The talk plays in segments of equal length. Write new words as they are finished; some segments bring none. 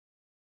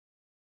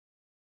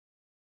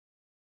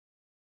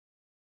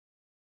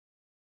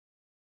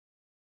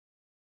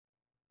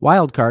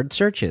Wildcard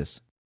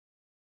searches.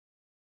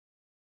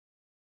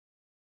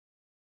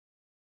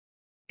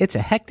 It's a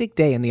hectic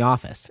day in the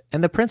office,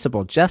 and the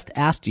principal just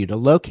asked you to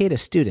locate a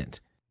student,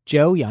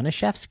 Joe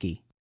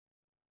Yanishevsky.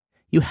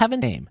 You have a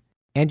name,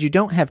 and you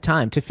don't have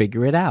time to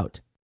figure it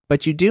out,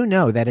 but you do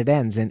know that it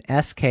ends in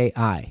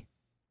SKI.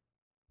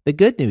 The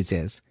good news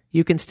is,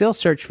 you can still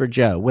search for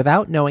Joe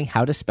without knowing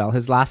how to spell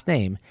his last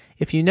name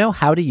if you know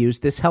how to use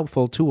this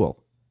helpful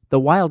tool, the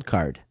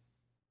wildcard.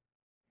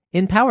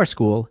 In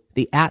PowerSchool,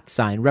 the @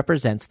 sign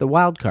represents the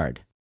wildcard.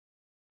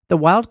 The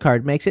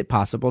wildcard makes it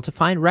possible to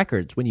find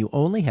records when you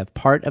only have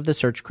part of the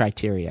search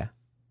criteria.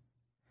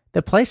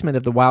 The placement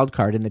of the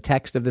wildcard in the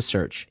text of the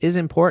search is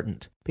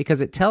important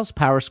because it tells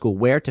PowerSchool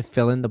where to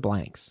fill in the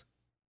blanks.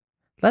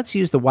 Let's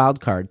use the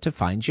wildcard to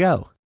find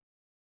Joe.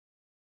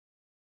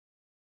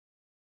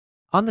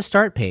 On the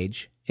Start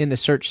page, in the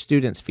Search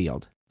Students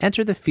field,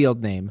 enter the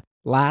field name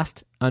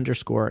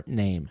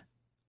last_name.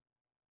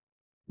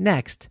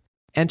 Next,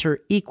 enter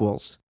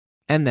equals,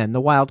 and then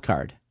the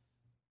wildcard.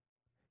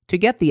 To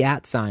get the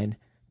 @ sign,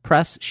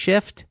 press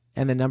Shift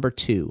and the number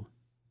 2.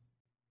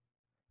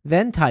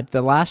 Then type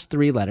the last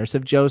 3 letters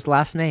of Joe's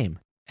last name,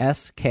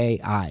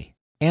 SKI,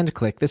 and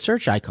click the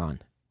search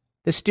icon.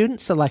 The student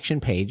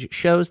selection page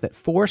shows that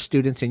 4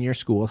 students in your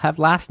school have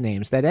last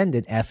names that end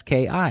in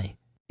SKI,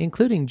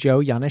 including Joe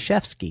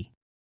Yanishevsky.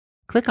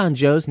 Click on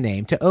Joe's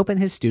name to open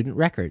his student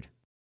record.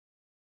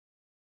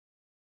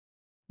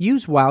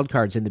 Use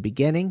wildcards in the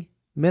beginning,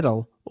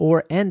 middle,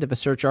 or end of a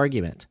search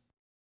argument.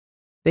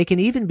 They can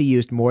even be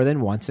used more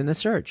than once in a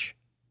search.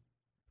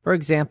 For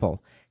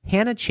example,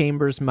 Hannah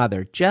Chambers'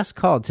 mother just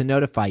called to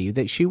notify you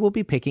that she will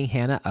be picking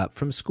Hannah up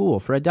from school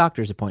for a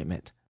doctor's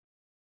appointment.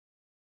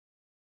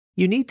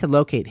 You need to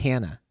locate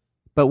Hannah,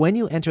 but when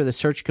you enter the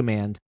search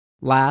command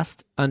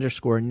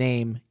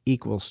last_name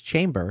 =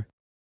 chamber,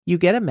 you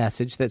get a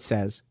message that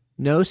says,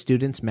 "No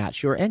students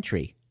match your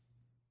entry."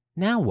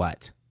 Now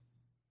what?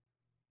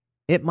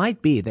 It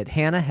might be that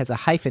Hannah has a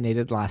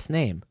hyphenated last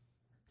name,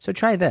 so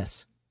try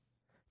this.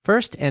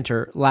 First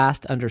enter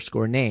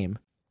last_name,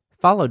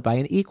 followed by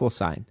an equal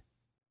sign.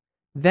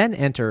 Then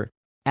enter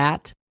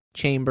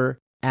 @chamber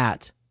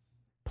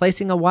 @,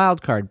 placing a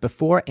wildcard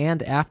before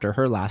and after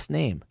her last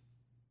name.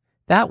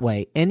 That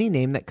way, any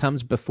name that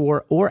comes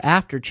before or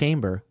after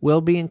chamber will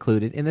be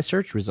included in the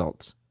search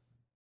results.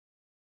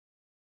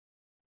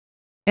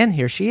 And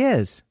here she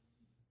is.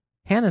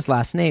 Hannah's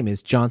last name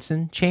is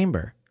Johnson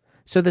Chamber,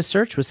 so the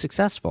search was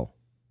successful.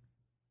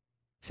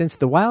 Since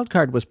the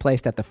wildcard was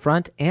placed at the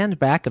front and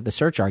back of the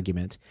search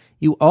argument,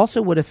 you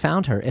also would have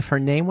found her if her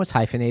name was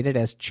hyphenated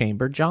as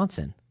Chamber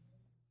Johnson.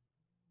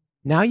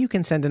 Now you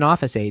can send an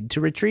office aide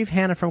to retrieve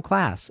Hannah from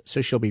class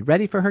so she'll be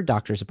ready for her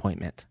doctor's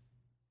appointment.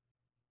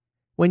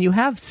 When you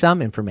have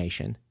some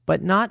information,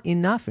 but not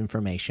enough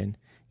information,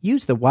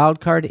 use the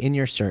wildcard in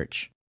your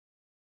search.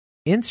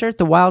 Insert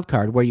the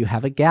wildcard where you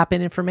have a gap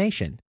in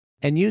information,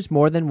 and use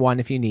more than one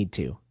if you need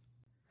to.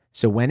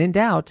 So when in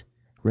doubt,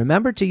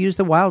 remember to use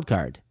the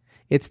wildcard.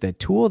 It's the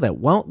tool that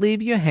won't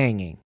leave you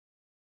hanging.